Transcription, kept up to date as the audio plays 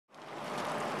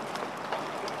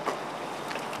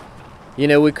You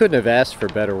know, we couldn't have asked for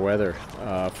better weather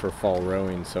for fall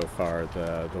rowing so far.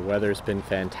 The weather's been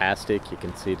fantastic. You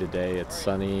can see today it's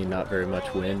sunny, not very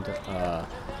much wind.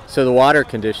 So the water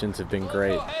conditions have been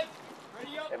great.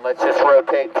 And let's just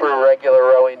rotate through regular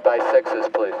rowing by sixes,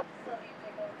 please.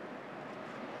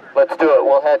 Let's do it.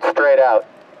 We'll head straight out.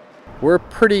 We're a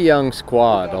pretty young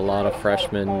squad, a lot of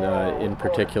freshmen in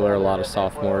particular, a lot of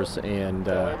sophomores, and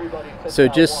so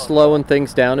just slowing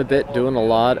things down a bit, doing a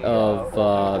lot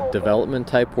of development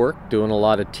type work, doing a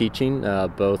lot of teaching,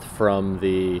 both from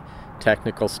the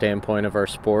technical standpoint of our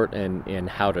sport and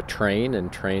how to train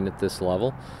at this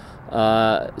level.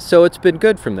 So it's been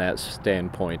good from that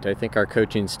standpoint. I think our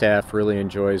coaching staff really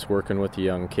enjoys working with the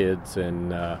young kids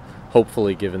and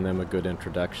hopefully giving them a good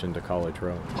introduction to college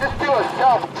rowing. Just do a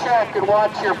self-check and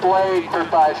watch your blade for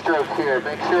 5 strokes here.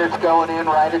 Make sure it's going in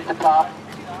right at the top.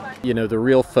 You know, the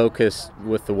real focus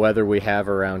with the weather we have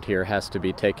around here has to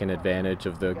be taking advantage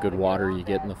of the good water you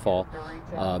get in the fall.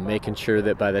 Making sure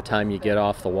that by the time you get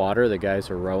off the water, the guys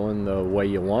are rowing the way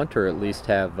you want, or at least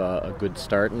have a good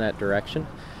start in that direction.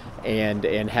 And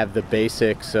have the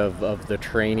basics of the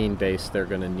training base they're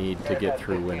going to need to get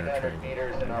through winter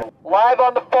training. Live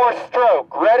on the 4th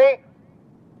stroke. Ready?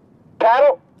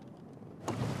 Paddle.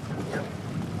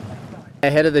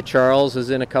 Ahead of the Charles is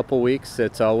in a couple weeks.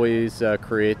 It's always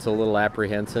creates a little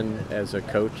apprehension as a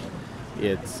coach.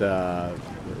 It's the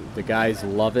guys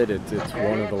love it. It's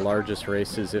one of the largest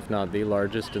races, if not the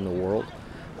largest in the world.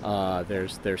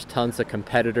 There's tons of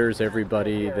competitors.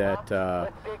 Everybody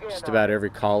that just about every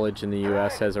college in the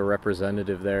U.S. has a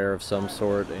representative there of some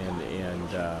sort,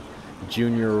 and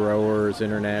junior rowers,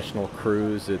 international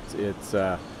crews. It's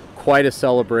quite a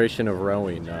celebration of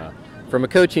rowing. From a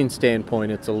coaching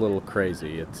standpoint, it's a little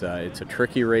crazy. It's a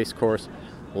tricky race course,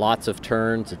 lots of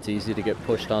turns. It's easy to get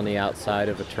pushed on the outside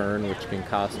of a turn, which can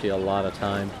cost you a lot of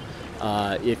time.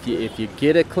 If you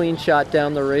get a clean shot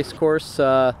down the race course,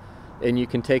 and you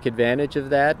can take advantage of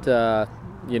that,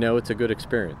 you know, it's a good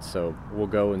experience. So we'll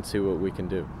go and see what we can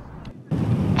do.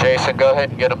 Jason, go ahead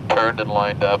and get them turned and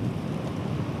lined up.